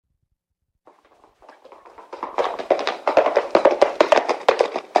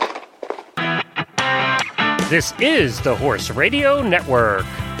This is the Horse Radio Network.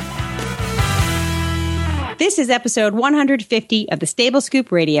 This is episode 150 of the Stable Scoop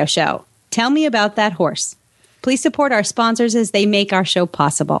Radio Show. Tell me about that horse. Please support our sponsors as they make our show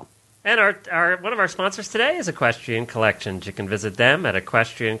possible. And our one of our sponsors today is Equestrian Collections. You can visit them at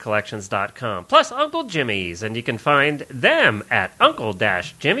equestriancollections.com. Plus Uncle Jimmy's, and you can find them at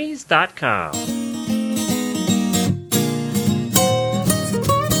uncle-jimmys.com.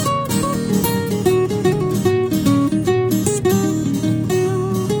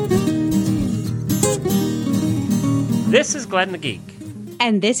 This is Glenn the Geek.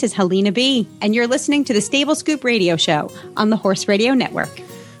 And this is Helena B. And you're listening to the Stable Scoop Radio Show on the Horse Radio Network.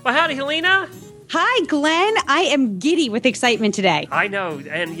 Well, howdy, Helena. Hi, Glenn. I am giddy with excitement today. I know,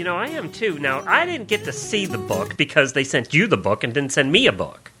 and I am too. Now, I didn't get to see the book because they sent you the book and didn't send me a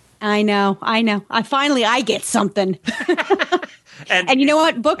book. I know. I get something. And you know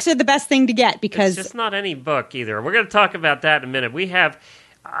what? Books are the best thing to get because... It's just not any book either. We're going to talk about that in a minute.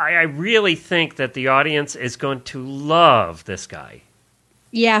 I really think that the audience is going to love this guy.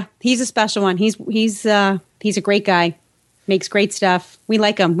 Yeah, he's a special one. He's a great guy. Makes great stuff. We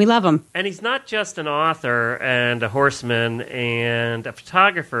like him. We love him. And he's not just an author and a horseman and a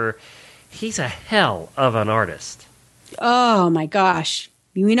photographer. He's a hell of an artist. Oh, my gosh.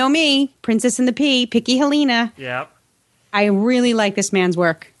 You know me, Princess and the Pea, Picky Helena. Yep. I really like this man's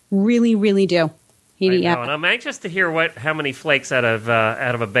work. Really, really do. I know, and I'm anxious to hear how many flakes out of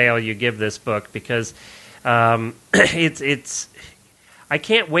a bale you give this book because it's I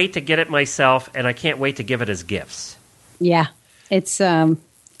can't wait to get it myself, and I can't wait to give it as gifts. Yeah, it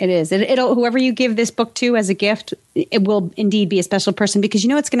is. It'll whoever you give this book to as a gift, it will indeed be a special person because you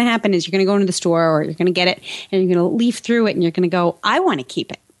know what's going to happen is you're going to go into the store or you're going to get it and you're going to leaf through it and you're going to go, I want to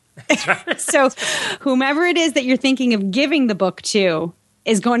keep it. That's right. So whomever it is that you're thinking of giving the book to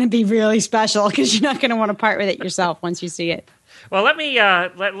is going to be really special because you're not going to want to part with it yourself once you see it. Well, let me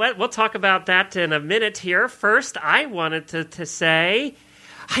we'll talk about that in a minute here. First, I wanted to say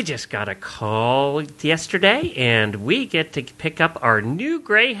I just got a call yesterday, and we get to pick up our new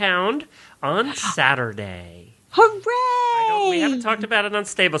Greyhound on Saturday. Hooray! We haven't talked about it on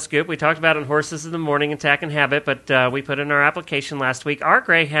Stable Scoop. We talked about it on Horses in the Morning and Tack and Habit, but we put in our application last week. Our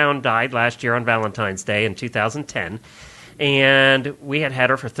Greyhound died last year on Valentine's Day in 2010. And we had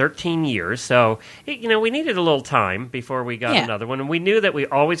her for 13 years, so, we needed a little time before we got another one. And we knew that we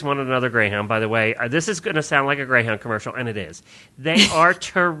always wanted another Greyhound, by the way. This is going to sound like a Greyhound commercial, and it is. They are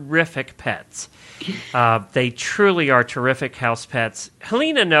terrific pets. They truly are terrific house pets.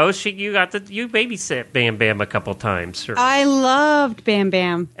 Helena knows you babysit Bam Bam a couple times. I loved Bam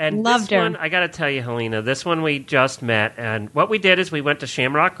Bam. And loved this her. one, I got to tell you, Helena, this one we just met. And what we did is we went to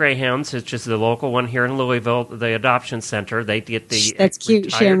Shamrock Greyhounds, which is the local one here in Louisville, the adoption center. They get that's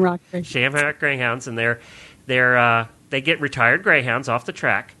cute, Shamrock Greyhounds, and they get retired Greyhounds off the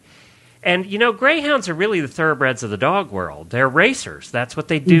track. And, Greyhounds are really the thoroughbreds of the dog world. They're racers. That's what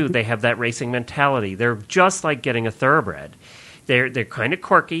they do. They have that racing mentality. They're just like getting a thoroughbred. They're kind of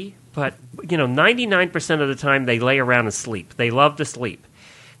quirky, but, 99% of the time they lay around and sleep. They love to sleep.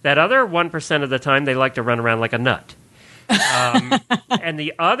 That other 1% of the time they like to run around like a nut. And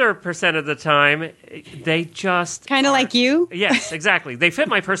the other percent of the time, they just... Kind of like you? Yes, exactly. They fit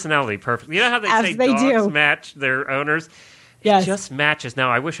my personality perfectly. You know how they say they dogs do. match their owners? Yes. It just matches. Now,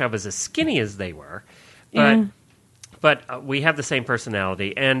 I wish I was as skinny as they were, but we have the same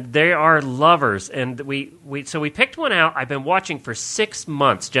personality, and they are lovers. And so we picked one out. I've been watching for 6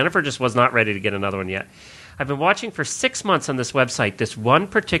 months. Jennifer just was not ready to get another one yet. I've been watching for 6 months on this website this one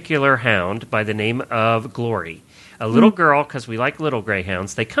particular hound by the name of Glory. A little girl, because we like little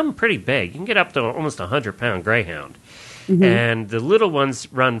greyhounds. They come pretty big. You can get up to almost a 100-pound greyhound. Mm-hmm. And the little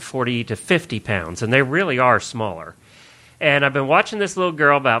ones run 40 to 50 pounds, and they really are smaller. And I've been watching this little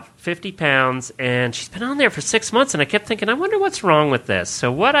girl, about 50 pounds, and she's been on there for 6 months, and I kept thinking, I wonder what's wrong with this.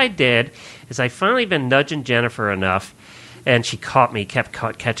 So what I did is I finally been nudging Jennifer enough, and she kept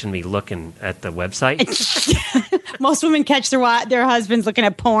catching me looking at the website. Most women catch their husbands looking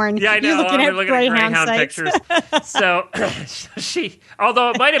at porn. Yeah, I know. You're looking at Greyhound pictures. So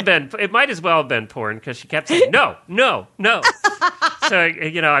although it might as well have been porn because she kept saying, no. So,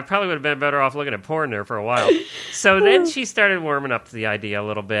 I probably would have been better off looking at porn there for a while. So then she started warming up to the idea a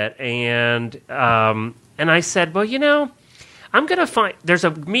little bit. And I said, well, I'm going to find, there's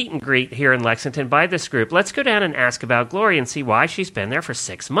a meet and greet here in Lexington by this group. Let's go down and ask about Glory and see why she's been there for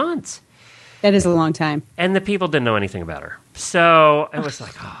 6 months. That is a long time. And the people didn't know anything about her. So I was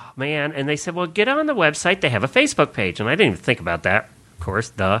like, oh, man. And they said, well, get on the website. They have a Facebook page. And I didn't even think about that. course,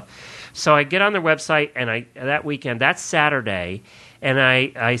 duh. So I get on their website, and that weekend, that's Saturday, and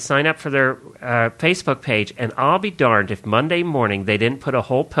I sign up for their Facebook page, and I'll be darned if Monday morning they didn't put a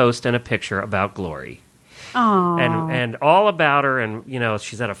whole post and a picture about Glory. And all about her, and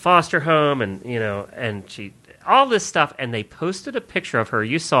she's at a foster home, and and she all this stuff, and they posted a picture of her.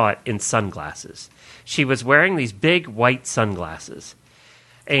 You saw it in sunglasses. She was wearing these big white sunglasses.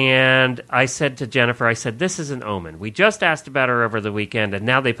 And I said to Jennifer, I said, this is an omen. We just asked about her over the weekend, and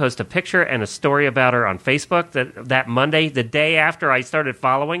now they post a picture and a story about her on Facebook that Monday, the day after I started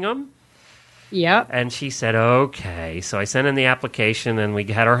following them. Yep. And she said, okay. So I sent in the application, and we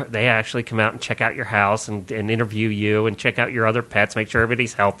had her. They actually come out and check out your house and interview you and check out your other pets, make sure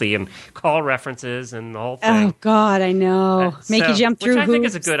everybody's healthy, and call references and the whole thing. Oh, God, I know. Make you jump through hoops. Which I think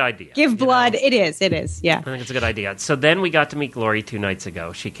is hoops. a good idea. Give blood. It is. Yeah. I think it's a good idea. So then we got to meet Glory 2 nights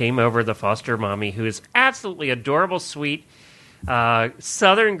ago. She came over, the foster mommy, who is absolutely adorable, sweet,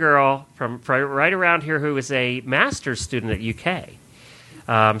 Southern girl from right around here who is a master's student at UK.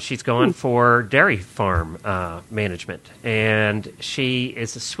 She's going for dairy farm management, and she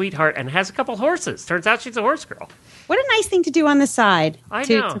is a sweetheart and has a couple horses. Turns out she's a horse girl. What a nice thing to do on the side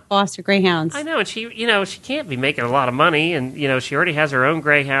to foster greyhounds. I know, and she can't be making a lot of money, and she already has her own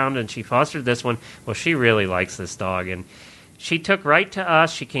greyhound, and she fostered this one. Well, she really likes this dog, and she took right to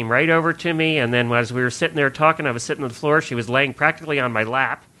us. She came right over to me, and then as we were sitting there talking, I was sitting on the floor. She was laying practically on my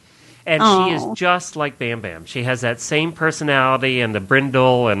lap. And she is just like Bam Bam. She has that same personality and the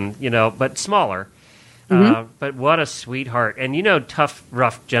brindle, and but smaller. But what a sweetheart! And tough,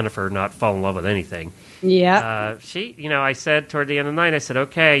 rough Jennifer not fall in love with anything. Yeah. I said toward the end of the night, I said,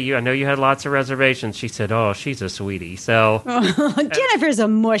 "Okay, I know you had lots of reservations." She said, "Oh, she's a sweetie." So Jennifer's a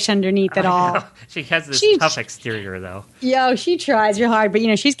mush underneath it all. She has this tough exterior, though. Yo, she tries real hard, but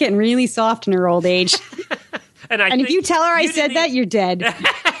she's getting really soft in her old age. and if you tell her I said that, you're dead.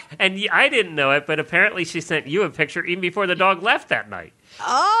 And I didn't know it, but apparently she sent you a picture even before the dog left that night.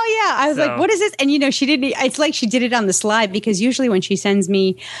 Oh, yeah. I was like, what is this? And, she didn't. It's like she did it on the slide, because usually when she sends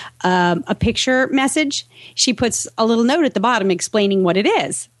me a picture message, she puts a little note at the bottom explaining what it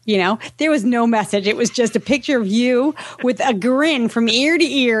is. There was no message. It was just a picture of you with a grin from ear to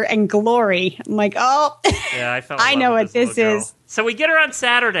ear and Glory. I'm like, oh, yeah, I know what this is. So we get her on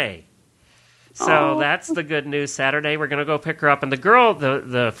Saturday. So that's the good news. Saturday, we're going to go pick her up. And the girl,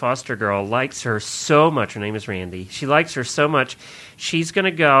 the foster girl, likes her so much. Her name is Randy. She likes her so much. She's going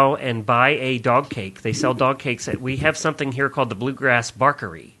to go and buy a dog cake. They sell dog cakes. We have something here called the Bluegrass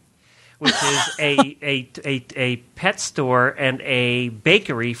Barkery, which is a pet store and a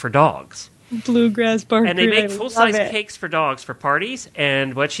bakery for dogs. Bluegrass Barkery. And they make full-size cakes for dogs for parties.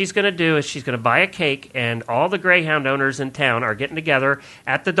 And what she's going to do is she's going to buy a cake, and all the greyhound owners in town are getting together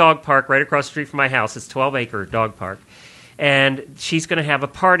at the dog park right across the street from my house. It's a 12-acre dog park. And she's going to have a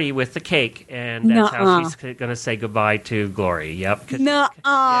party with the cake, and that's how she's going to say goodbye to Glory. Yep. Yeah,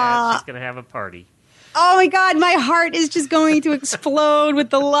 she's going to have a party. Oh, my God. My heart is just going to explode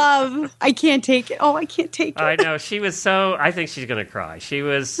with the love. I can't take it. Oh, I can't take it. I know. She was so... I think she's going to cry.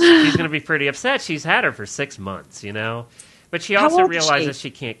 She's going to be pretty upset. She's had her for 6 months, But she also realizes she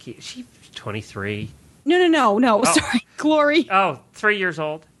can't keep... She's 23. No. Oh. Sorry. Glory. Oh, 3 years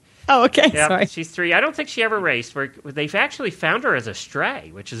old. Oh, okay. Yep, sorry. She's 3. I don't think she ever raced. They've actually found her as a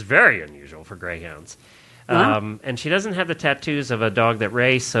stray, which is very unusual for greyhounds. Wow. And she doesn't have the tattoos of a dog that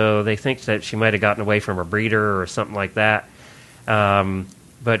raced, so they think that she might have gotten away from a breeder or something like that.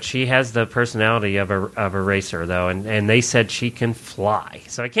 But she has the personality of a racer, though, and they said she can fly.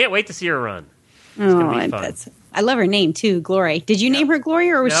 So I can't wait to see her run. It's going to be fun. I love her name, too, Glory. Did you name her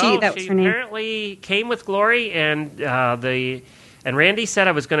Glory, or was she that was her name? She apparently came with Glory, and Randy said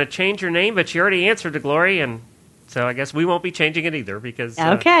I was going to change her name, but she already answered to Glory, and so I guess we won't be changing it either because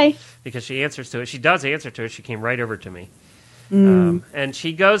she answers to it. She does answer to it. She came right over to me. And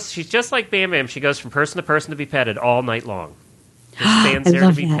she's just like Bam Bam. She goes from person to person to be petted all night long. Just stands there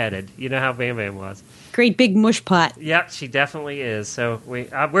to be petted. You know how Bam Bam was. Great big mush pot. Yep, she definitely is. So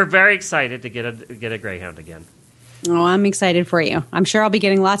we're very excited to get a greyhound again. Oh, I'm excited for you. I'm sure I'll be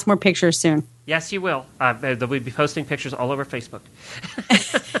getting lots more pictures soon. Yes, you will. We'll be posting pictures all over Facebook.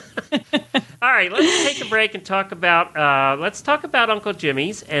 All right, let's take a break and talk about Uncle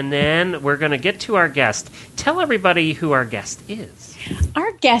Jimmy's, and then we're going to get to our guest. Tell everybody who our guest is.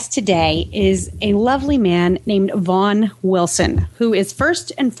 Our guest today is a lovely man named Vaughn Wilson, who is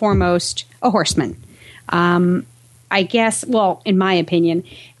first and foremost a horseman. I guess, well, in my opinion,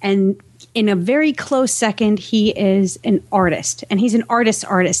 and in a very close second, he is an artist, and he's an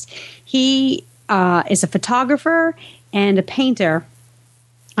artist. He is a photographer and a painter,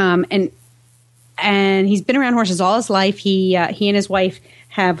 and and he's been around horses all his life. He and his wife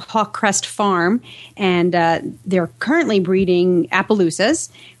have Hawk Crest Farm, and they're currently breeding Appaloosas,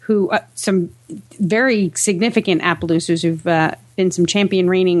 who some very significant Appaloosas who've been some champion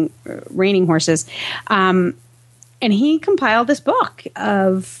reining horses. And he compiled this book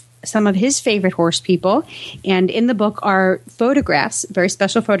of some of his favorite horse people, and in the book are photographs, very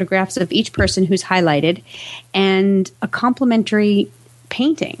special photographs of each person who's highlighted, and a complimentary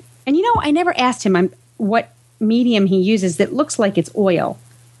painting. And I never asked him what medium he uses that looks like it's oil.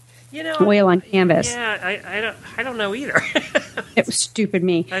 Oil on canvas. Yeah, I don't know either. It was stupid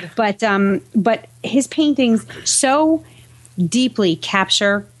me. But his paintings so deeply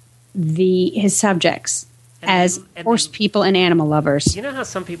capture his subjects as horse people and animal lovers. You know how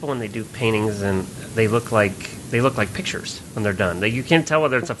some people, when they do paintings, and they look like pictures when they're done. You can't tell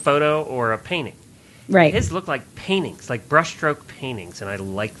whether it's a photo or a painting. Right. His look like paintings, like brushstroke paintings, and I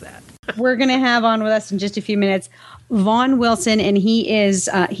like that. We're going to have on with us in just a few minutes Vaughn Wilson, and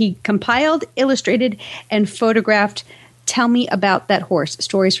he compiled, illustrated, and photographed Tell Me About That Horse,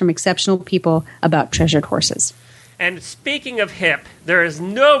 stories from exceptional people about treasured horses. And speaking of hip, there is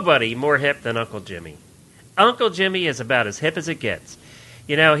nobody more hip than Uncle Jimmy. Uncle Jimmy is about as hip as it gets.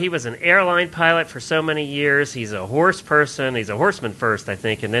 He was an airline pilot for so many years. He's a horse person. He's a horseman first, I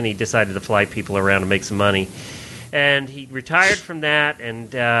think, and then he decided to fly people around and make some money. And he retired from that,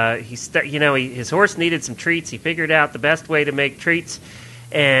 and his horse needed some treats. He figured out the best way to make treats,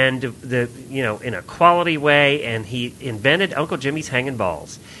 and in a quality way, and he invented Uncle Jimmy's Hanging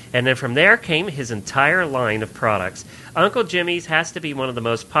Balls. And then from there came his entire line of products. Uncle Jimmy's has to be one of the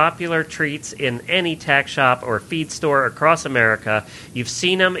most popular treats in any tack shop or feed store across America. You've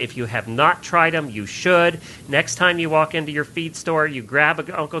seen them. If you have not tried them, you should. Next time you walk into your feed store, you grab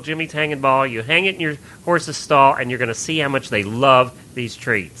a Uncle Jimmy's Hanging Ball, you hang it in your horse's stall, and you're going to see how much they love these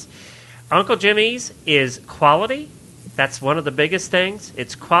treats. Uncle Jimmy's is quality. That's one of the biggest things.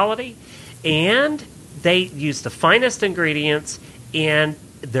 It's quality, and they use the finest ingredients, and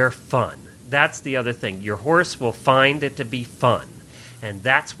they're fun. That's the other thing. Your horse will find it to be fun, and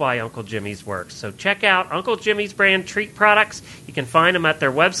that's why Uncle Jimmy's works. So check out Uncle Jimmy's brand treat products. You can find them at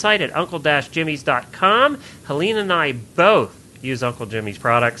their website at uncle-jimmys.com. Helene and I both use Uncle Jimmy's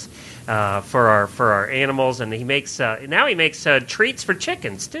products for our animals, and he makes treats for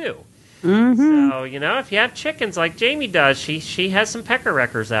chickens too. Mm-hmm. So, if you have chickens like Jamie does, she has some pecker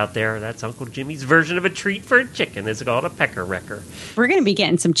wreckers out there. That's Uncle Jimmy's version of a treat for a chicken. It's called a pecker wrecker. We're going to be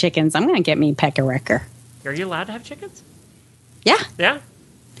getting some chickens. I'm going to get me a pecker wrecker. Are you allowed to have chickens? Yeah. Yeah?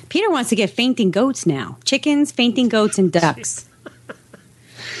 Peter wants to get fainting goats now. Chickens, fainting goats, and ducks.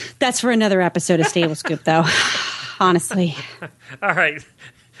 That's for another episode of Stable Scoop, though. Honestly. All right.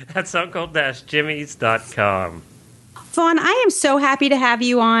 That's uncle-jimmys.com. Vaughn, I am so happy to have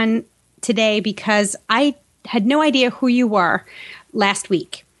you on today because I had no idea who you were last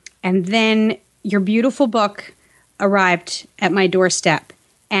week. And then your beautiful book arrived at my doorstep.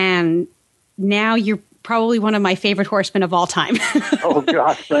 And now you're probably one of my favorite horsemen of all time. Oh,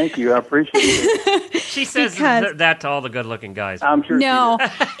 gosh, thank you. I appreciate it. She says that to all the good-looking guys. I'm sure. No,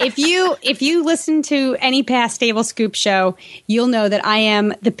 if you listen to any past Stable Scoop show, you'll know that I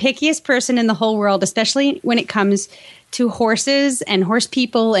am the pickiest person in the whole world, especially when it comes to horses and horse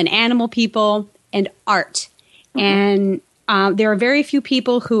people and animal people and art. Mm-hmm. And there are very few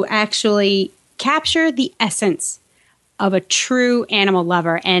people who actually capture the essence of a true animal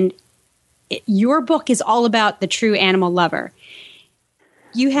lover. And your book is all about the true animal lover.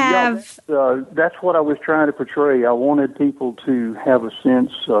 You have... Yeah, that's what I was trying to portray. I wanted people to have a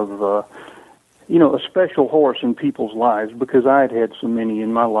sense of, a special horse in people's lives, because I had so many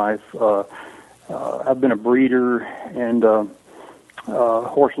in my life. I've been a breeder and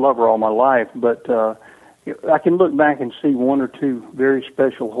horse lover all my life, but I can look back and see one or two very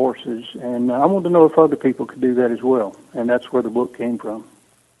special horses, and I want to know if other people could do that as well, and that's where the book came from.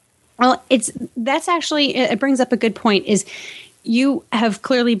 Well, it brings up a good point, is you have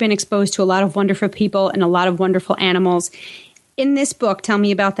clearly been exposed to a lot of wonderful people and a lot of wonderful animals. In this book, Tell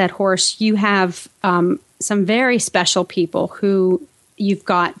Me About That Horse, you have some very special people who... You've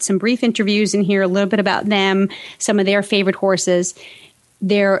got some brief interviews in here, a little bit about them, some of their favorite horses.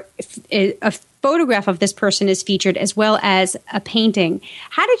 A photograph of this person is featured, as well as a painting.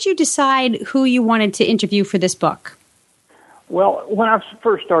 How did you decide who you wanted to interview for this book? Well, when I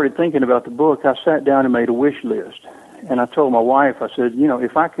first started thinking about the book, I sat down and made a wish list. And I told my wife, I said,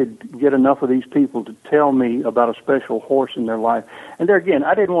 if I could get enough of these people to tell me about a special horse in their life. And there again,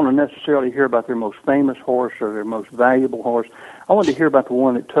 I didn't want to necessarily hear about their most famous horse or their most valuable horse. I wanted to hear about the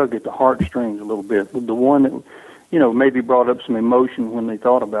one that tugged at the heartstrings a little bit, the one that, maybe brought up some emotion when they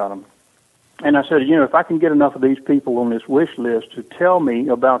thought about them. And I said, if I can get enough of these people on this wish list to tell me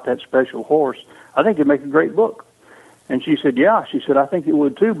about that special horse, I think it'd make a great book. And she said, yeah. She said, I think it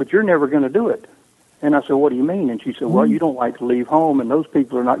would too, but you're never going to do it. And I said, what do you mean? And she said, well, you don't like to leave home, and those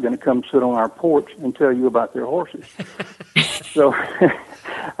people are not going to come sit on our porch and tell you about their horses. So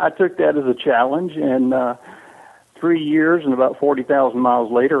I took that as a challenge, and 3 years and about 40,000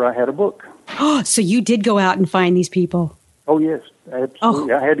 miles later, I had a book. Oh, so you did go out and find these people. Oh, yes,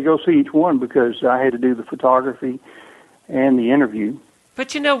 absolutely. Oh. I had to go see each one because I had to do the photography and the interview.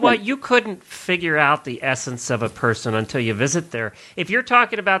 But you know what? You couldn't figure out the essence of a person until you visit their... If you're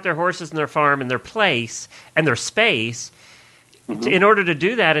talking about their horses and their farm and their place and their space, in order to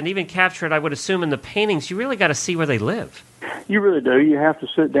do that and even capture it, I would assume, in the paintings, you really got to see where they live. You really do. You have to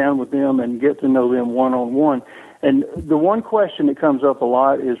sit down with them and get to know them one-on-one. And the one question that comes up a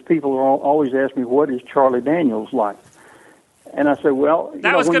lot is people always ask me, what is Charlie Daniels like? And I said, well...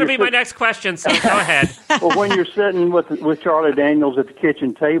 That was going to be my next question, so go ahead. Well, when you're sitting with Charlie Daniels at the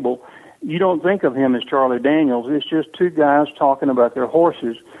kitchen table, you don't think of him as Charlie Daniels. It's just two guys talking about their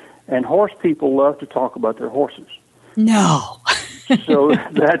horses, and horse people love to talk about their horses. No. So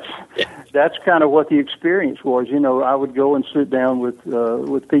that's kind of what the experience was. I would go and sit down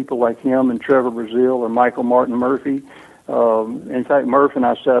with people like him and Trevor Brazil or Michael Martin Murphy. In fact, Murph and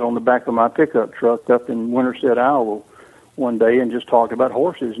I sat on the back of my pickup truck up in Winterset, Iowa, one day and just talked about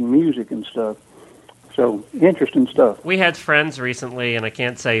horses and music and stuff. So, interesting stuff. We had friends recently, and I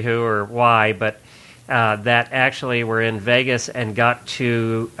can't say who or why, but that actually were in Vegas and got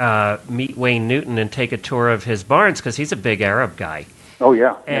to meet Wayne Newton and take a tour of his barns because he's a big Arab guy. Oh,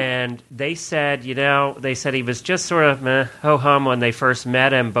 yeah. And they said, he was just sort of ho-hum when they first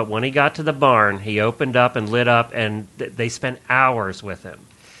met him, but when he got to the barn, he opened up and lit up, and they spent hours with him.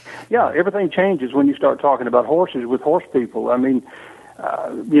 Yeah, everything changes when you start talking about horses with horse people. I mean,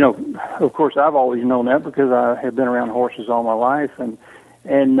 of course, I've always known that because I have been around horses all my life, and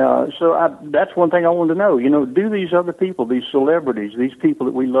so that's one thing I wanted to know. Do these other people, these celebrities, these people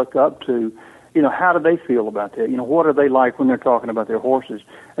that we look up to, how do they feel about that? What are they like when they're talking about their horses?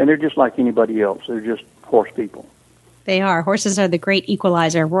 And they're just like anybody else. They're just horse people. They are. Horses are the great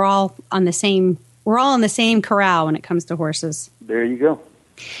equalizer. We're all in the same corral when it comes to horses. There you go.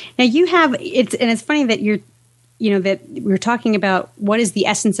 Now you have it's funny that that we're talking about what is the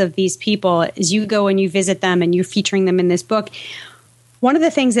essence of these people as you go and you visit them and you're featuring them in this book. One of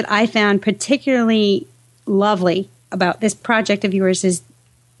the things that I found particularly lovely about this project of yours is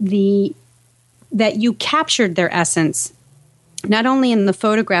that you captured their essence, not only in the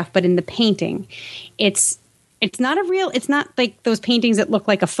photograph but in the painting. It's not like those paintings that look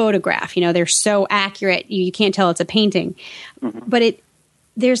like a photograph. They're so accurate you can't tell it's a painting, but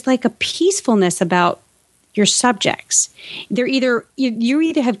there's like a peacefulness about your subjects. They're you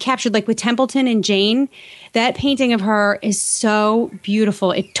either have captured, like with Templeton and Jane, that painting of her is so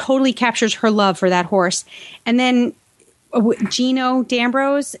beautiful. It totally captures her love for that horse. And then Gino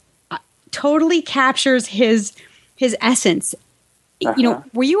D'Ambrose totally captures his essence.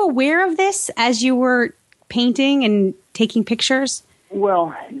 Were you aware of this as you were painting and taking pictures?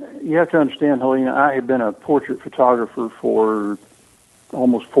 Well, you have to understand, Helena, I have been a portrait photographer for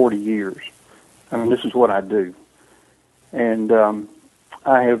almost 40 years. I mean, this is what I do. And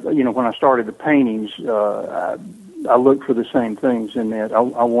I have, when I started the paintings, I looked for the same things in that. I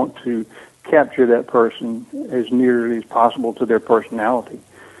want to capture that person as nearly as possible to their personality.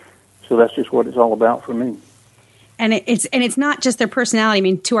 So that's just what it's all about for me. And it's not just their personality. I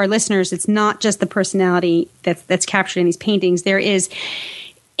mean, to our listeners, it's not just the personality that's captured in these paintings. There is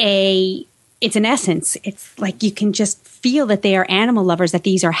it's an essence. It's like you can just feel that they are animal lovers, that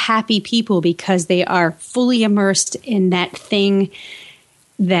these are happy people because they are fully immersed in that thing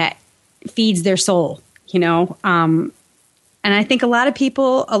that feeds their soul, And I think a lot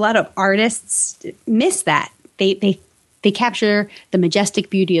of artists miss that. They capture the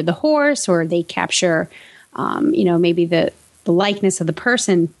majestic beauty of the horse, or they capture, maybe the likeness of the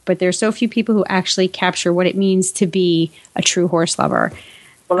person, but there's so few people who actually capture what it means to be a true horse lover.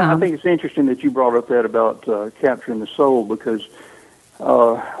 Well, I think it's interesting that you brought up that about capturing the soul, because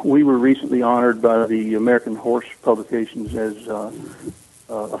we were recently honored by the American Horse Publications as a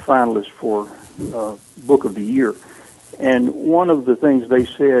finalist for Book of the Year. And one of the things they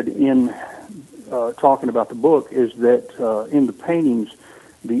said in talking about the book is that in the paintings,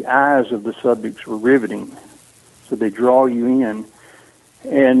 the eyes of the subjects were riveting. So they draw you in.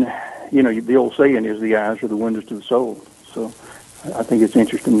 And, the old saying is the eyes are the windows to the soul. So I think it's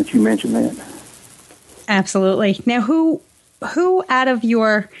interesting that you mentioned that. Absolutely. Now, who out of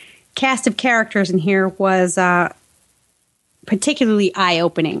your cast of characters in here was particularly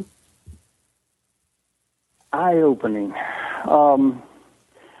eye-opening? Eye-opening.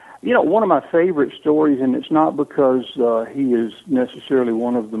 One of my favorite stories, and it's not because he is necessarily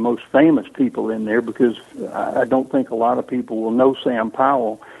one of the most famous people in there, because I don't think a lot of people will know Sam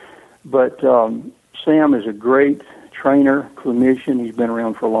Powell, but Sam is a great trainer, clinician. He's been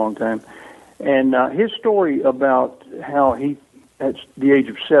around for a long time. And his story about how he, at the age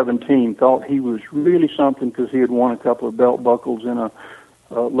of 17, thought he was really something because he had won a couple of belt buckles in a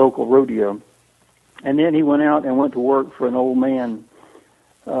local rodeo. And then he went out and went to work for an old man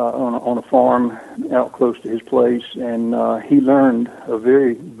on a farm out close to his place, and he learned a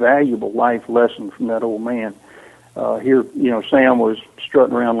very valuable life lesson from that old man. Here, Sam was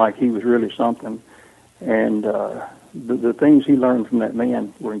strutting around like he was really something, and the things he learned from that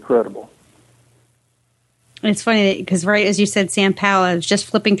man were incredible. It's funny because right as you said, Sam Powell, I was just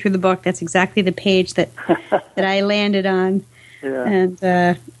flipping through the book. That's exactly the page that I landed on. Yeah. And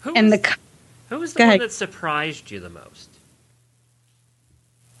who was the one that surprised you the most?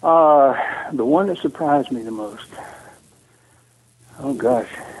 The one that surprised me the most. Oh gosh,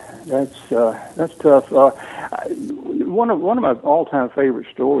 that's tough. One of my all-time favorite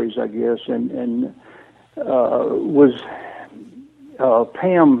stories, I guess, and was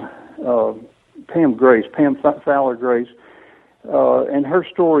Pam Fowler Grace, and her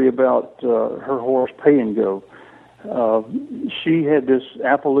story about her horse Pay and Go. She had this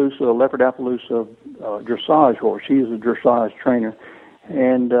leopard Appaloosa dressage horse. She is a dressage trainer.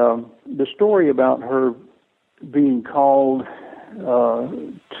 And the story about her being called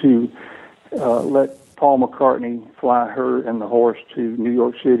to let Paul McCartney fly her and the horse to New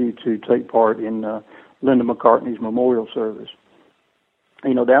York City to take part in Linda McCartney's memorial service.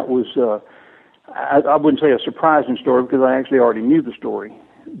 That was, I wouldn't say a surprising story because I actually already knew the story,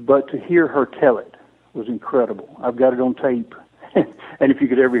 but to hear her tell it was incredible. I've got it on tape, and if you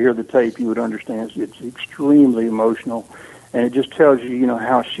could ever hear the tape, you would understand it's extremely emotional. And it just tells you,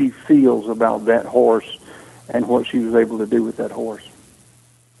 how she feels about that horse and what she was able to do with that horse.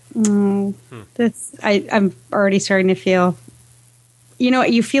 I'm already starting to feel,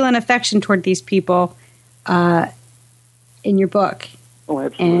 you feel an affection toward these people in your book. Oh,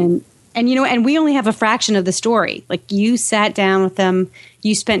 absolutely. And we only have a fraction of the story. Like, you sat down with them,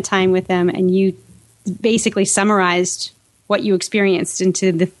 you spent time with them, and you basically summarized what you experienced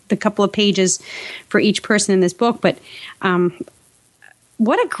into the couple of pages for each person in this book. But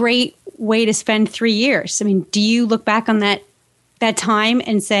what a great way to spend 3 years. I mean, do you look back on that time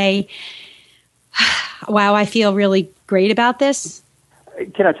and say, wow, I feel really great about this?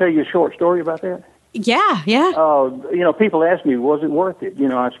 Can I tell you a short story about that? Yeah. People ask me, was it worth it?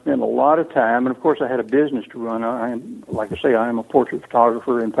 I spent a lot of time, and of course I had a business to run. I am a portrait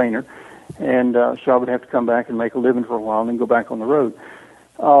photographer and painter. And so I would have to come back and make a living for a while and then go back on the road.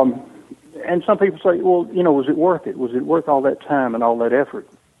 And some people say, well, was it worth it? Was it worth all that time and all that effort?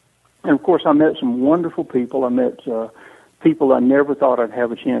 And, of course, I met some wonderful people. I met people I never thought I'd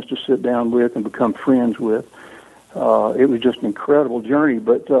have a chance to sit down with and become friends with. It was just an incredible journey.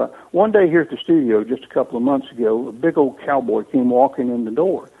 But one day here at the studio, just a couple of months ago, a big old cowboy came walking in the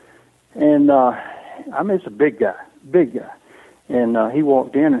door. And, it's a big guy. And he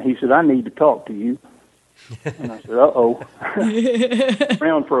walked in and he said, I need to talk to you. And I said, uh-oh.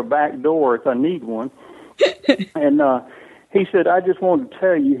 Around for a back door if I need one. And he said, I just wanted to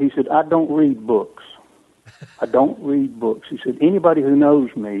tell you, he said, I don't read books. I don't read books. He said, anybody who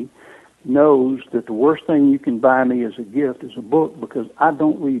knows me knows that the worst thing you can buy me as a gift is a book because I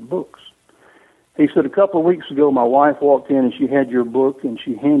don't read books. He said, a couple of weeks ago, my wife walked in and she had your book and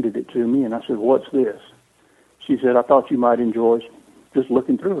she handed it to me. And I said, what's this? She said, I thought you might enjoy just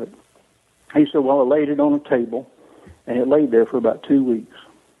looking through it. He said, well, I laid it on a table, and it laid there for about 2 weeks.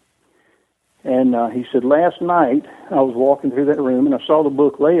 And he said, last night, I was walking through that room, and I saw the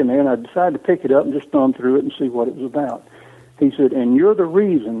book laying there, and I decided to pick it up and just thumb through it and see what it was about. He said, and you're the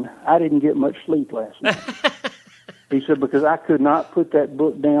reason I didn't get much sleep last night. He said, because I could not put that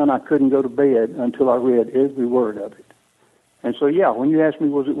book down. I couldn't go to bed until I read every word of it. And so, yeah, when you ask me,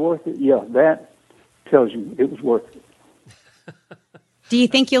 was it worth it? Yeah, that tells you it was worth it. Do you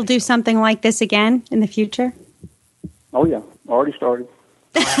think you'll do something like this again in the future? Oh, yeah. Already started.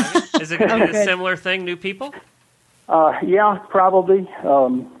 Is it going to be a similar thing, new people? Yeah, probably.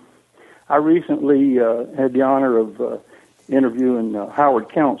 I recently had the honor of interviewing Howard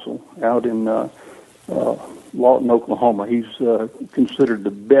Council out in Lawton, Oklahoma. He's considered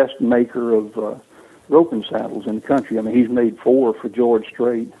the best maker of roping saddles in the country. I mean, he's made 4 for George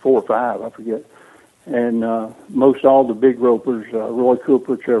Strait, 4 or 5, I forget. And most all the big ropers, Roy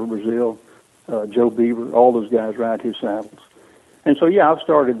Cooper, Trevor Brazil, Joe Beaver, all those guys ride his saddles. And so, yeah, I've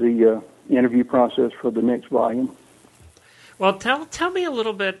started the interview process for the next volume. Well, tell me a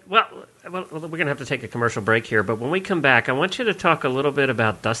little bit. Well, we're going to have to take a commercial break here, but when we come back, I want you to talk a little bit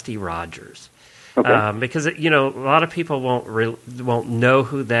about Dusty Rogers. Okay. Because a lot of people won't know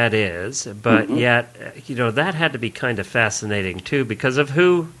who that is, but yet that had to be kind of fascinating too because of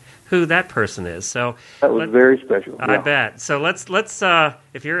who that person is. So that was very special. I bet. So let's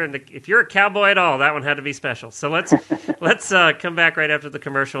if you're a cowboy at all, that one had to be special. So let's come back right after the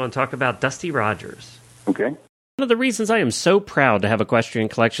commercial and talk about Dusty Rogers. Okay. One of the reasons I am so proud to have Equestrian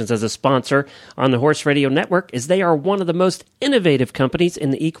Collections as a sponsor on the Horse Radio Network is they are one of the most innovative companies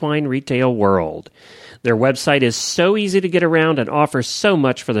in the equine retail world. Their website is so easy to get around and offers so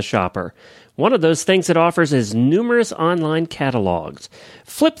much for the shopper. One of those things it offers is numerous online catalogs.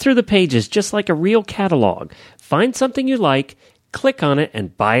 Flip through the pages just like a real catalog. Find something you like, click on it,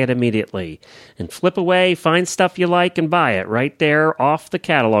 and buy it immediately. And flip away, find stuff you like, and buy it right there off the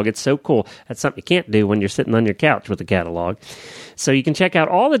catalog. It's so cool. That's something you can't do when you're sitting on your couch with a catalog. So you can check out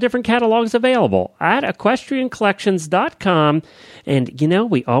all the different catalogs available at equestriancollections.com. And,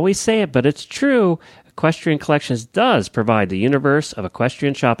 we always say it, but it's true. Equestrian Collections does provide the universe of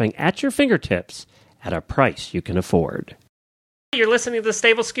equestrian shopping at your fingertips at a price you can afford. You're listening to the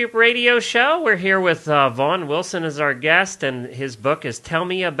Stable Scoop Radio Show. We're here with Vaughn Wilson as our guest, and his book is Tell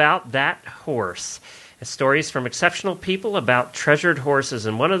Me About That Horse. Stories from exceptional people about treasured horses.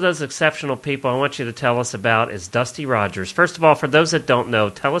 And one of those exceptional people I want you to tell us about is Dusty Rogers. First of all, for those that don't know,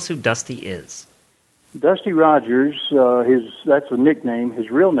 tell us who Dusty is. Dusty Rogers, that's a nickname.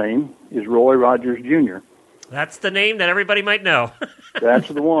 His real name is Roy Rogers Jr. That's the name that everybody might know. That's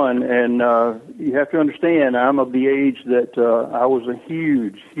the one. And you have to understand, I'm of the age that I was a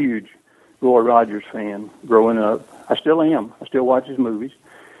huge, huge Roy Rogers fan growing up. I still am. I still watch his movies.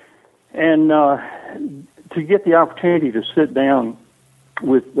 And to get the opportunity to sit down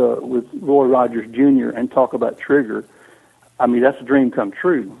with Roy Rogers Jr. and talk about Trigger, I mean, that's a dream come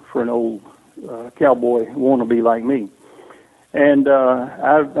true for an old cowboy wannabe like me. And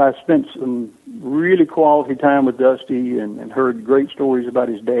I spent some really quality time with Dusty and heard great stories about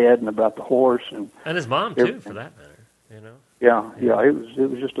his dad and about the horse and his mom too, for that matter. Yeah. It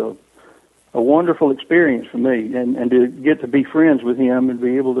was just a wonderful experience for me, and to get to be friends with him and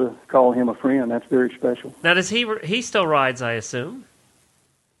be able to call him a friend, that's very special. Now, does he still rides? I assume.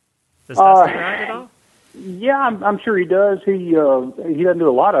 Does Dusty ride at all? Yeah, I'm sure he does. He doesn't do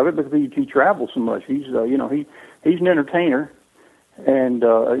a lot of it because he travels so much. He's he's an entertainer. And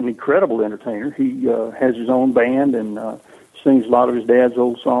an incredible entertainer. He has his own band and sings a lot of his dad's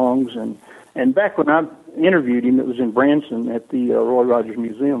old songs. And back when I interviewed him, it was in Branson at the Roy Rogers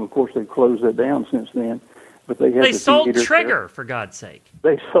Museum. Of course, they've closed that down since then. But they sold Trigger, there. For God's sake.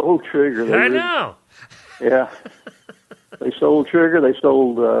 They sold Trigger. I know. Yeah. They sold Trigger. They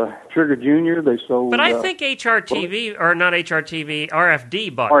sold Trigger Jr. They sold. But I think HRTV, or not HRTV,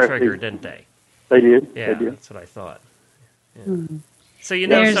 RFD bought Trigger, didn't they? They did. Yeah, they did. That's what I thought. Yeah. Mm-hmm. So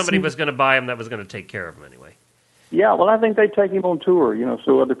somebody was going to buy him that was going to take care of him anyway. Yeah, well, I think they take him on tour,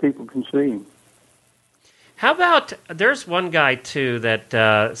 so other people can see him. How about, there's one guy, too, that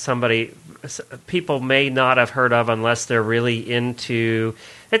people may not have heard of unless they're really they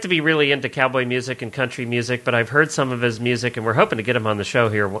have to be really into cowboy music and country music, but I've heard some of his music, and we're hoping to get him on the show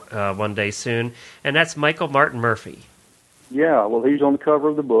here one day soon, and that's Michael Martin Murphey. Yeah, well, he's on the cover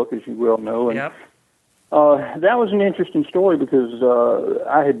of the book, as you well know, and yep. That was an interesting story because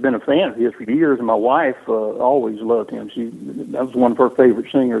I had been a fan of his for years, and my wife always loved him. That was one of her favorite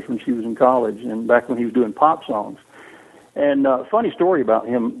singers when she was in college, and back when he was doing pop songs. And funny story about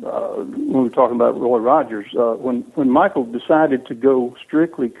him when we were talking about Roy Rogers. When Michael decided to go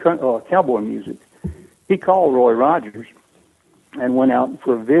strictly cowboy music, he called Roy Rogers and went out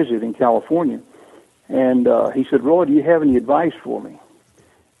for a visit in California. And he said, "Roy, do you have any advice for me?"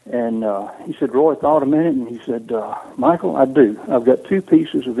 And he said, Roy thought a minute, and he said, Michael, I do. I've got two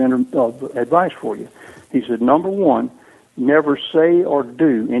pieces of advice for you. He said, number one, never say or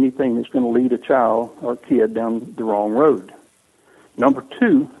do anything that's going to lead a child or kid down the wrong road. Number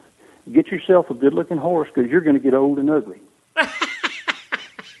two, get yourself a good-looking horse because you're going to get old and ugly.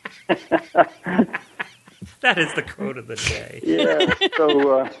 That is the quote of the day. Yeah.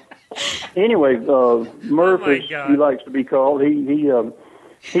 So anyway, Murph, as he likes to be called,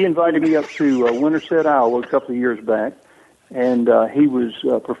 he invited me up to Winterset, Iowa, a couple of years back, and he was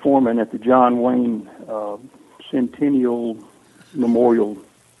performing at the John Wayne Centennial Memorial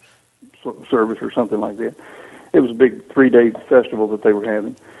Service or something like that. It was a big 3-day festival that they were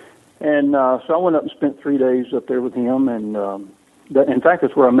having. And so I went up and spent 3 days up there with him, and in fact,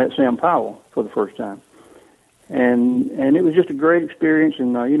 that's where I met Sam Powell for the first time. and it was just a great experience,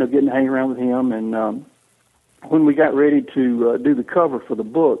 and getting to hang around with him. And when we got ready to do the cover for the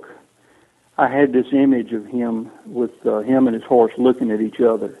book, I had this image of him with him and his horse looking at each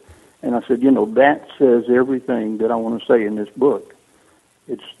other, and I said, that says everything that I want to say in this book.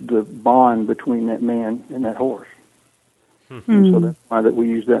 It's the bond between that man and that horse. And so that's why that we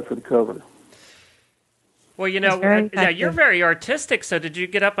use that for the cover. Well, you're very artistic, so did you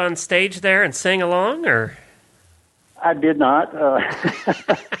get up on stage there and sing along, or? I did not.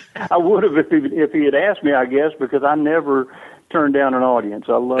 I would have if he had asked me, I guess, because I never turned down an audience.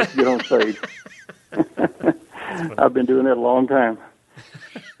 I love to get on stage. I've been doing that a long time.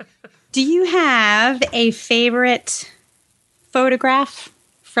 Do you have a favorite photograph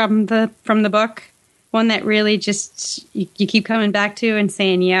from the book? One that really just you keep coming back to and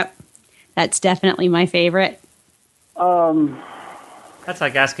saying, "Yep, that's definitely my favorite." That's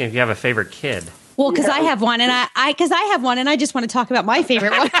like asking if you have a favorite kid. Well, because I have one, and I just want to talk about my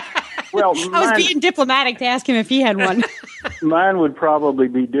favorite one. Well, I was being diplomatic to ask him if he had one. Mine would probably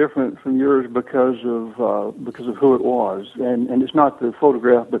be different from yours because of who it was, and it's not the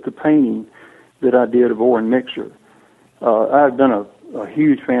photograph, but the painting that I did of Orrin Mixer. I've been a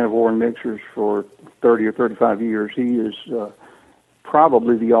huge fan of Orrin Mixer's for 30 or 35 years. He is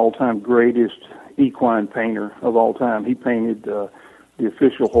probably the all-time greatest equine painter of all time. He painted the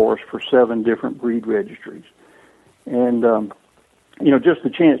official horse for 7 different breed registries. And, just the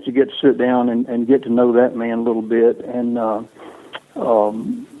chance to get to sit down and get to know that man a little bit. And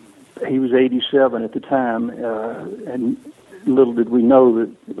he was 87 at the time, and little did we know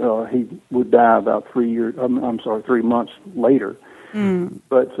that he would die about 3 months later.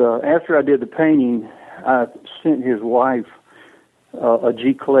 But after I did the painting, I sent his wife a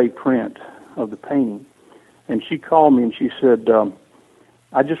G. Clay print of the painting. And she called me and she said,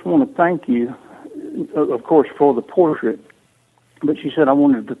 I just want to thank you, of course, for the portrait. But she said, I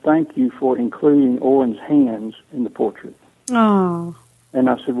wanted to thank you for including Orrin's hands in the portrait. Oh. And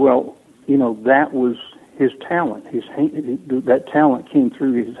I said, well, that was his talent. That talent came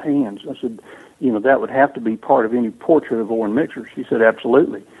through his hands. I said, that would have to be part of any portrait of Orrin Mixer. She said,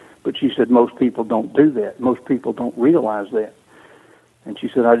 absolutely. But she said, most people don't do that. Most people don't realize that. And she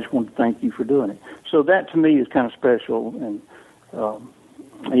said, I just want to thank you for doing it. So that to me is kind of special. And,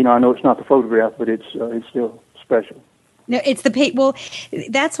 I know it's not the photograph, but it's still special. No, it's the page. Well,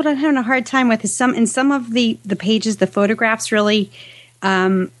 that's what I'm having a hard time with. Is in some of the pages, the photographs really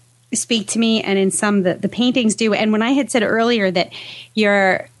speak to me, and in some the paintings do. And when I had said earlier that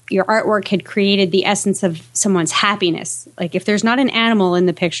your artwork had created the essence of someone's happiness, like if there's not an animal in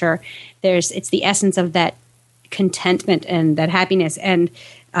the picture, it's the essence of that contentment and that happiness. And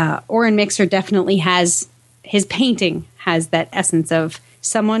Orrin Mixer definitely has, his painting has that essence of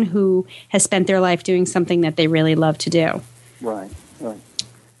someone who has spent their life doing something that they really love to do. Right. So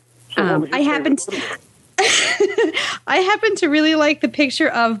I happen to really like the picture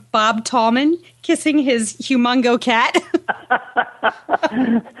of Bob Tallman kissing his humongo cat.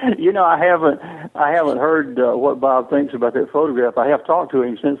 I haven't heard what Bob thinks about that photograph. I have talked to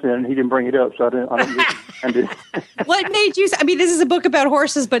him since then, and he didn't bring it up, so I don't get it. What made you? I mean, this is a book about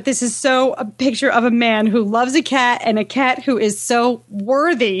horses, but this is so a picture of a man who loves a cat and a cat who is so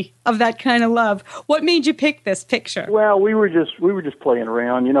worthy of that kind of love. What made you pick this picture? Well, we were just playing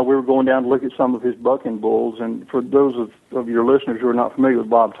around. We were going down to look at some of his bucking bulls, and for those of your listeners who are not familiar with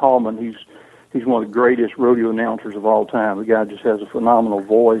Bob Tallman, he's one of the greatest rodeo announcers of all time. The guy just has a phenomenal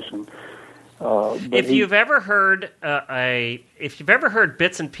voice. And if you've ever heard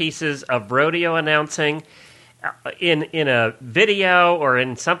bits and pieces of rodeo announcing in a video or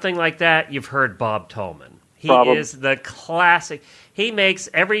in something like that, you've heard Bob Tallman. He is the classic. He makes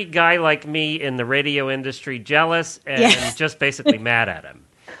every guy like me in the radio industry jealous and just basically mad at him.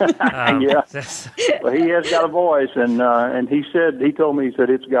 Yeah. Well, he has got a voice, and he told me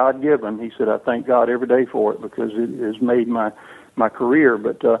it's God given. He said, I thank God every day for it because it has made my career.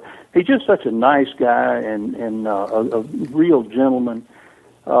 But he's just such a nice guy and a real gentleman.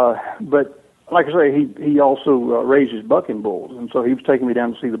 But like I say, he also raises bucking bulls, and so he was taking me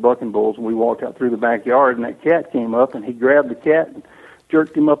down to see the bucking bulls, and we walked out through the backyard, and that cat came up, and he grabbed the cat and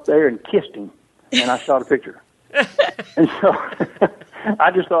jerked him up there and kissed him, and I shot a picture. And so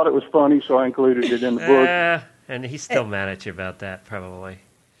I just thought it was funny, so I included it in the book. And he's still mad at you about that, probably.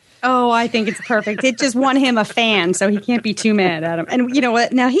 Oh, I think it's perfect. It just won him a fan, so he can't be too mad at him. And you know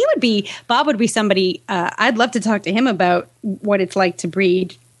what? Now Bob would be somebody, I'd love to talk to him about what it's like to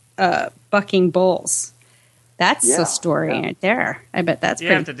breed bucking bulls. That's a story right there. I bet that's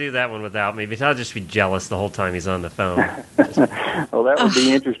have to do that one without me, because I'll just be jealous the whole time he's on the phone. Well, that would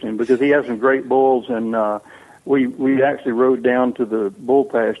be interesting, because he has some great bulls, and we actually rode down to the bull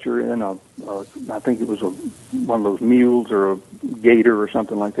pasture in I think it was one of those mules or a gator or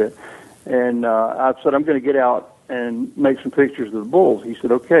something like that. And I said, I'm going to get out and make some pictures of the bulls. He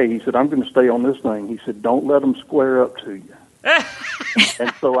said, okay. He said, I'm going to stay on this thing. He said, don't let them square up to you.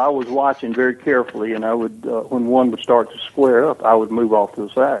 And so I was watching very carefully, and I would, when one would start to square up, I would move off to the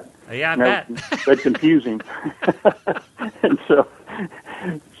side. Yeah, I bet. That'd confuse him. And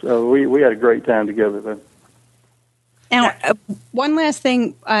so we had a great time together then. Now, one last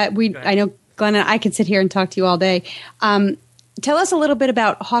thing. I know, Glenn, I could sit here and talk to you all day. Tell us a little bit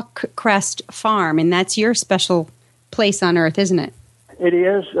about Hawkcrest Farm, and that's your special place on earth, isn't it? It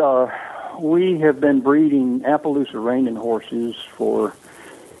is. We have been breeding Appaloosa reining horses for,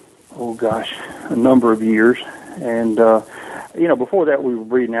 a number of years. And, before that we were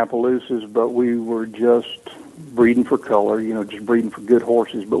breeding Appaloosas, but we were just breeding for color, just breeding for good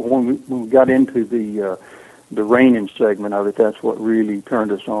horses. But when we got into the reining segment of it, that's what really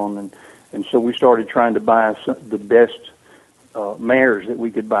turned us on. And so we started trying to buy the best mares that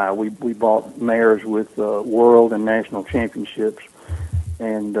we could buy. We bought mares with world and national championships,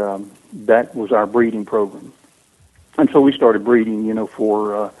 and that was our breeding program. And so we started breeding,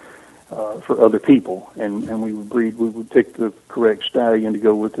 for other people, and we would breed. We would pick the correct stallion to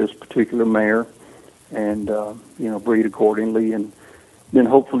go with this particular mare, and breed accordingly, and then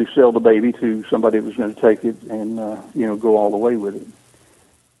hopefully sell the baby to somebody that was going to take it and go all the way with it.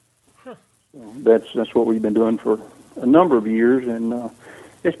 Huh. So that's what we've been doing for a number of years, and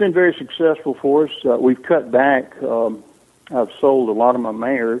it's been very successful for us. We've cut back. I've sold a lot of my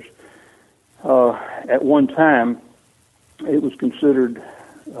mares. At one time, it was considered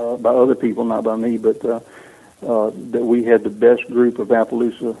by other people, not by me, but that we had the best group of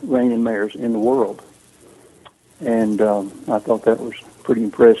Appaloosa reining mares in the world. And I thought that was pretty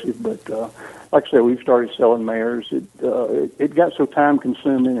impressive. But like I said, we've started selling mares. It got so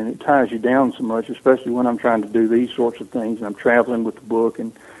time-consuming, and it ties you down so much, especially when I'm trying to do these sorts of things, and I'm traveling with the book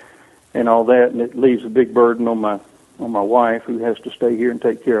and all that, and it leaves a big burden on my wife, who has to stay here and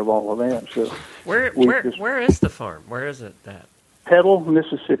take care of all of that. So where is the farm? Where is it at? Petal,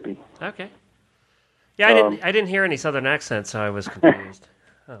 Mississippi. Okay. Yeah, I didn't hear any Southern accent, so I was confused.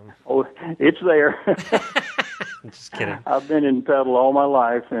 It's there. I'm just kidding. I've been in Petal all my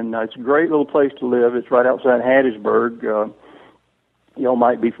life, and it's a great little place to live. It's right outside Hattiesburg. Y'all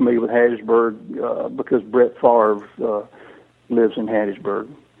might be familiar with Hattiesburg because Brett Favre lives in Hattiesburg.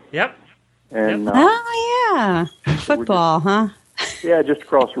 Yep. And football, huh? Yeah, just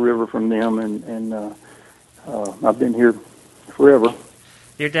across the river from them, and I've been here forever.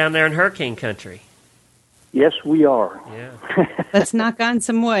 You're down there in hurricane country. Yes, we are. Yeah. Let's knock on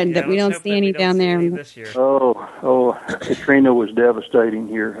some wood that we don't see any down there this year. Oh, Katrina was devastating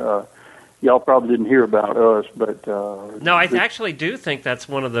here. Y'all probably didn't hear about us, but no, I actually do think that's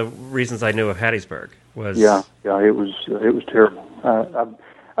one of the reasons I knew of Hattiesburg. Yeah, it was terrible.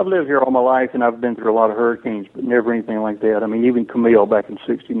 I've lived here all my life, and I've been through a lot of hurricanes, but never anything like that. I mean, even Camille back in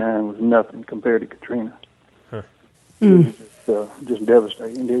 '69 was nothing compared to Katrina. Huh. It was just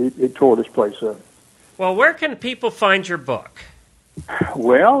devastating. It tore this place up. Well, where can people find your book?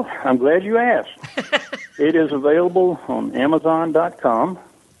 Well, I'm glad you asked. It is available on Amazon.com,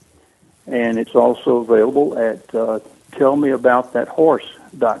 and it's also available at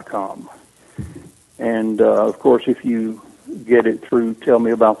tellmeaboutthathorse.com. And, of course, if you get it through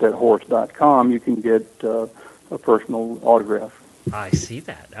tellmeaboutthathorse.com, you can get a personal autograph. I see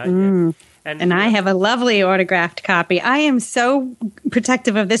that. And I have a lovely autographed copy. I am so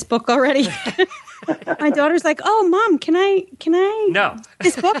protective of this book already. My daughter's like, "Oh, Mom, can I No.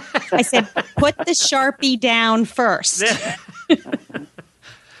 this book?" I said, "Put the Sharpie down first."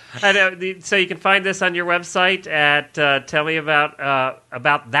 So you can find this on your website at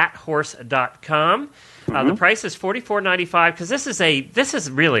tellmeaboutthathorse.com. The price is $44.95 because this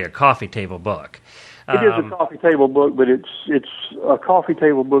is really a coffee table book. It is a coffee table book, but it's a coffee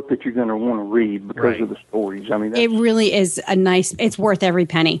table book that you're going to want to read because of the stories. I mean, it really is it's worth every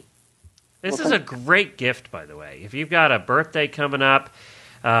penny. This is a great gift, by the way. If you've got a birthday coming up,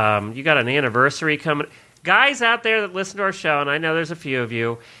 you got an anniversary coming. Guys out there that listen to our show, and I know there's a few of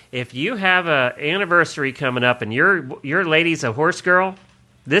you, if you have an anniversary coming up and your lady's a horse girl,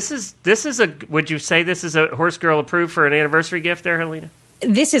 would you say this is a horse girl approved for an anniversary gift there, Helena?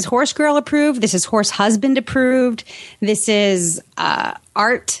 This is horse girl approved. This is horse husband approved. This is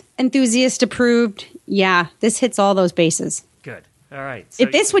art enthusiast approved. Yeah, this hits all those bases. Good. All right. So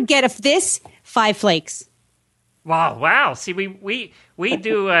if this 5 flakes. Wow. See, we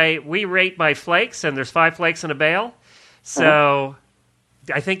rate by flakes, and there's 5 flakes in a bale. So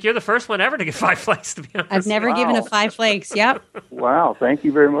I think you're the first one ever to get 5 flakes, to be honest. I've never given a 5 flakes. Yep. Wow, thank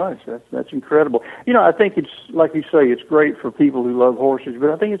you very much. That's incredible. I think it's, like you say, it's great for people who love horses, but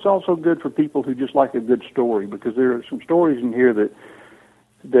I think it's also good for people who just like a good story, because there are some stories in here that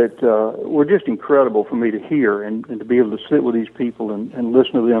were just incredible for me to hear and to be able to sit with these people and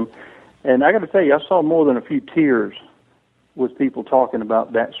listen to them. And I got to tell you, I saw more than a few tears with people talking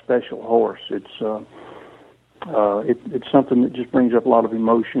about that special horse. It's something that just brings up a lot of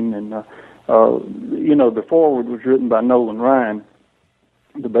emotion. And the foreword was written by Nolan Ryan,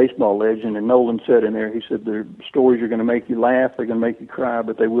 the baseball legend, and Nolan said in there, he said, "The stories are going to make you laugh, they're going to make you cry,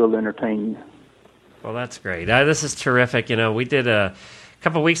 but they will entertain you." Well, that's great. This is terrific. We did a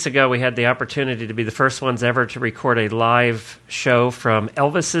couple of weeks ago, we had the opportunity to be the first ones ever to record a live show from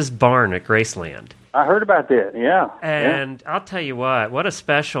Elvis's barn at Graceland. I heard about that, yeah. And I'll tell you what a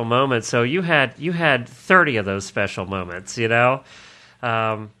special moment. So you had 30 of those special moments,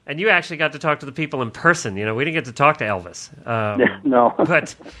 and you actually got to talk to the people in person. We didn't get to talk to Elvis. No.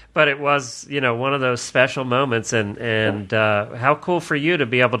 but it was, one of those special moments, and how cool for you to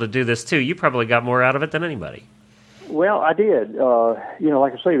be able to do this too. You probably got more out of it than anybody. Well, I did.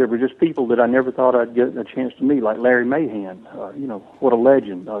 Like I say, there were just people that I never thought I'd get a chance to meet, like Larry Mahan. What a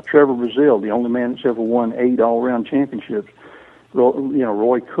legend. Trevor Brazil, the only man that's ever won 8 all-around championships.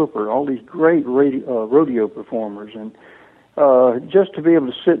 Roy Cooper, all these great rodeo performers, and just to be able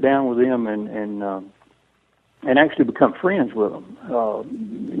to sit down with them and actually become friends with them,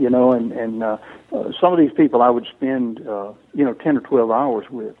 some of these people I would spend 10 or 12 hours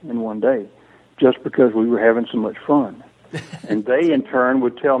with in one day, just because we were having so much fun. And they, in turn,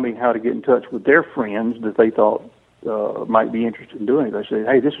 would tell me how to get in touch with their friends that they thought might be interested in doing it. They say,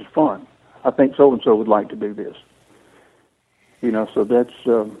 "Hey, this is fun. I think so-and-so would like to do this." So that's,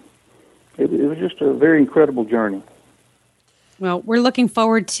 it was just a very incredible journey. Well, we're looking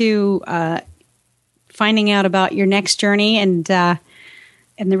forward to finding out about your next journey and the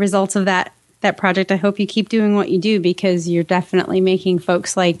results of that project. I hope you keep doing what you do, because you're definitely making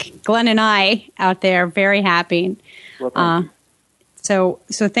folks like Glenn and I out there very happy. Well, thank you.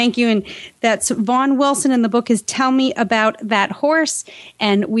 So thank you. And that's Vaughn Wilson, and the book is Tell Me About That Horse.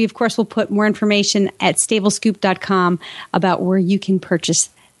 And we, of course, will put more information at stablescoop.com about where you can purchase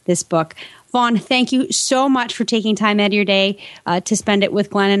this book. Vaughn, thank you so much for taking time out of your day to spend it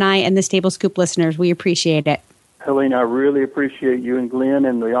with Glenn and I and the Stable Scoop listeners. We appreciate it. Helene, I really appreciate you and Glenn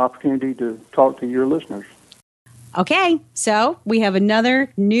and the opportunity to talk to your listeners. Okay, so we have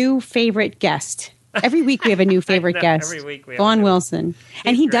another new favorite guest. Every week we have a new favorite guest. Every week we have Vaughn Wilson.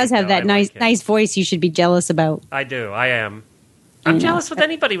 And he does have that nice voice you should be jealous about. I do. I am. I'm jealous with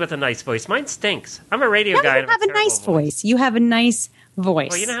anybody with a nice voice. Mine stinks. I'm a radio guy. You have a nice voice. You have a nice voice.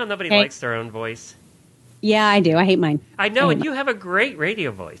 Well, you know how nobody likes their own voice? Yeah, I do. I hate mine. I know, and you have a great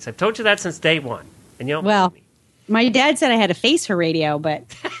radio voice. I've told you that since day one. And you don't believe me. My dad said I had a face for radio, but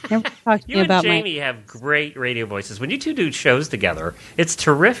never talked to me about You and Jamie have great radio voices. When you two do shows together, it's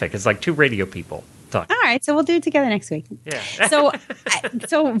terrific. It's like two radio people talking. All right, so we'll do it together next week. Yeah.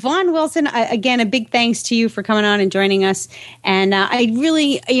 So Vaughn Wilson, again, a big thanks to you for coming on and joining us. And I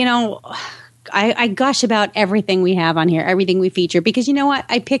really, I gush about everything we have on here, everything we feature, because you know what?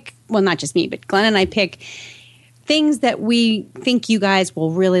 I pick, well, not just me, but Glenn and I pick things that we think you guys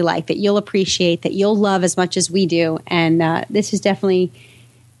will really like, that you'll appreciate, that you'll love as much as we do. And this is definitely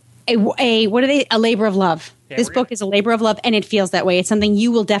a labor of love. Yeah, this book is a labor of love, and it feels that way. It's something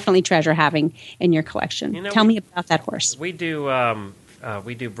you will definitely treasure having in your collection. Tell me about that horse. We do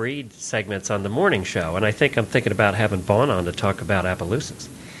breed segments on the morning show, and I'm thinking about having Vaughn on to talk about Appaloosas.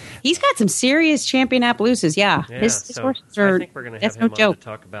 He's got some serious champion Appaloosas, yeah. His horses are, I think we're going to have him on to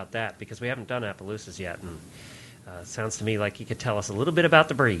talk about that, because we haven't done Appaloosas yet, and it sounds to me like he could tell us a little bit about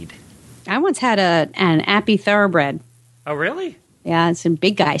the breed. I once had an Appy Thoroughbred. Oh, really? Yeah, it's a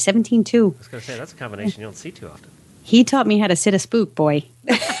big guy, 17.2. I was going to say, that's a combination you don't see too often. He taught me how to sit a spook, boy.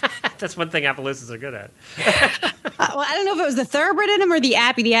 That's one thing Appaloosas are good at. Well, I don't know if it was the Thoroughbred in him or the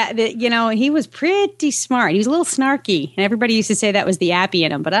Appy. He was pretty smart. He was a little snarky, and everybody used to say that was the Appy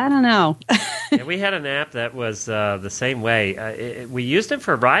in him, but I don't know. Yeah, we had an app that was the same way. We used him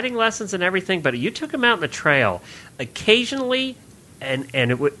for riding lessons and everything, but you took him out in the trail occasionally. And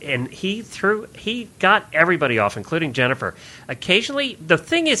he got everybody off, including Jennifer. Occasionally, the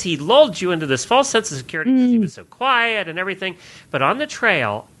thing is, he lulled you into this false sense of security because he was so quiet and everything. But on the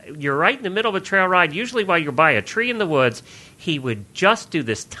trail, you're right in the middle of a trail ride, usually while you're by a tree in the woods, he would just do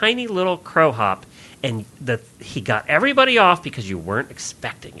this tiny little crow hop, and he got everybody off because you weren't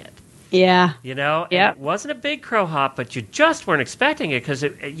expecting it. Yeah. And it wasn't a big crow hop, but you just weren't expecting it because,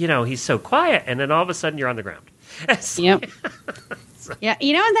 he's so quiet, and then all of a sudden you're on the ground. Yep. Yeah,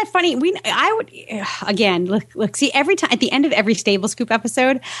 you know, isn't that funny? I would again look. See, every time at the end of every Stable Scoop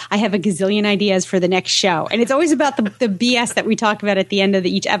episode, I have a gazillion ideas for the next show, and it's always about the BS that we talk about at the end of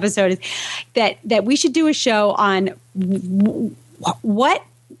each episode. Is that we should do a show on what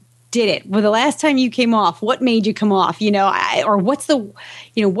did it? Well, the last time you came off, what made you come off? You know, or what's the,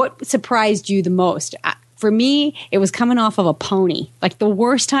 you know, what surprised you the most? For me, it was coming off of a pony. Like the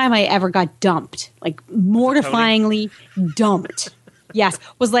worst time I ever got dumped, like mortifyingly dumped. Yes,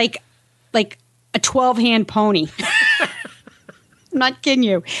 was like a 12-hand pony. I'm not kidding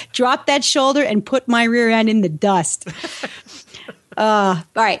you. Drop that shoulder and put my rear end in the dust. All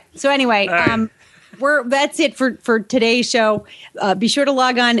right. So anyway, that's it for today's show. Be sure to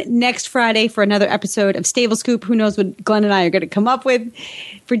log on next Friday for another episode of Stable Scoop. Who knows what Glenn and I are going to come up with.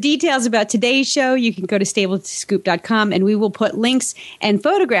 For details about today's show, you can go to stablescoop.com, and we will put links and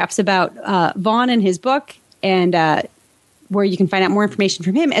photographs about Vaughn and his book, and where you can find out more information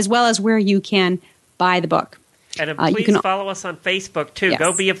from him, as well as where you can buy the book. And please follow us on Facebook, too. Yes.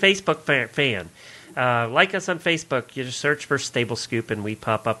 Go be a Facebook fan. Like us on Facebook. You just search for Stable Scoop, and we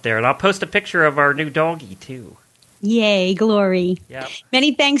pop up there. And I'll post a picture of our new doggy, too. Yay, glory. Yep.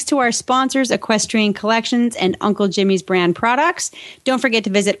 Many thanks to our sponsors, Equestrian Collections and Uncle Jimmy's Brand Products. Don't forget to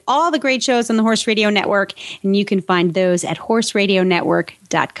visit all the great shows on the Horse Radio Network, and you can find those at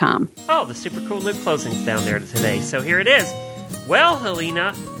horseradionetwork.com. Oh, the super cool new closings down there today. So here it is. Well,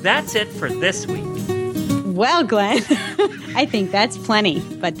 Helena, that's it for this week. Well, Glenn, I think that's plenty,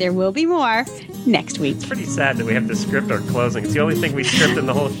 but there will be more next week. It's pretty sad that we have to script our closing. It's the only thing we script in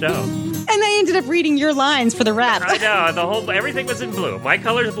the whole show. And I ended up reading your lines for the rap. I know. Everything was in blue. My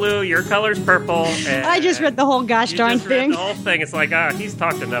color's blue, your color's purple. And I just read the whole gosh darn thing. Read the whole thing. It's like, he's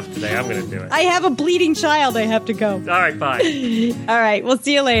talked enough today. I'm going to do it. I have a bleeding child. I have to go. All right, bye. All right. We'll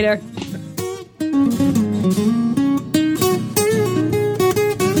see you later.